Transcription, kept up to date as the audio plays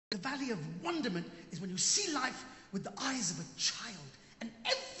valley of wonderment is when you see life with the eyes of a child and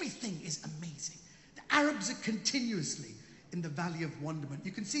everything is amazing. The Arabs are continuously in the valley of wonderment.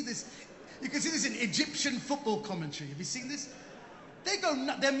 You can see this in Egyptian football commentary. Have you seen this? They go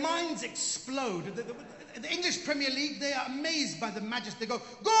nuts. Their minds explode. The English Premier League, they are amazed by the majesty. They go,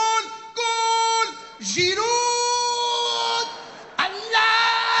 goal, goal, Giroud, Allah!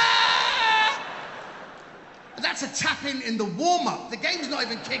 That's a tap-in the warm-up. The game's not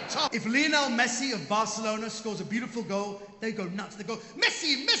even kicked off. If Lionel Messi of Barcelona scores a beautiful goal, they go nuts. They go,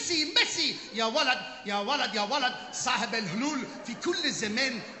 Messi, Messi, Messi! Ya walad, ya walad, ya walad, صاحب الهلول في كل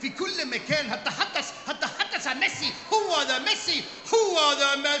زمان في كل مكان حتى حدث ميسي هو ذا ميسي هو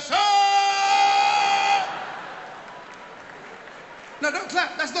ذا ميسي. No, don't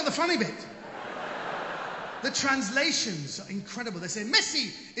clap. That's not the funny bit. The translations are incredible. They say,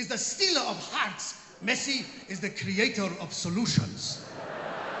 Messi is the stealer of hearts. Messi is the creator of solutions.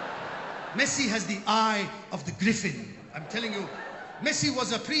 Messi has the eye of the griffin. I'm telling you, Messi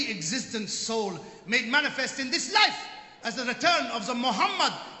was a pre-existent soul made manifest in this life as the return of the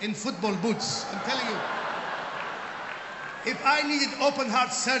Muhammad in football boots. I'm telling you, if I needed open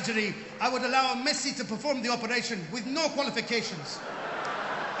heart surgery, I would allow Messi to perform the operation with no qualifications.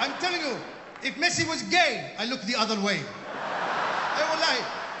 I'm telling you, if Messi was gay, I look the other way. I will lie.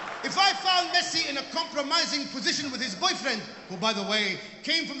 If I found Messi in a compromising position with his boyfriend, who, by the way,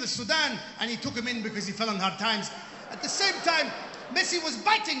 came from the Sudan and he took him in because he fell on hard times, at the same time, Messi was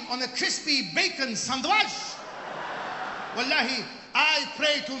biting on a crispy bacon sandwich. Wallahi, I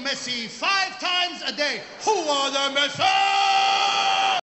pray to Messi 5 times a day. Who are the Messi?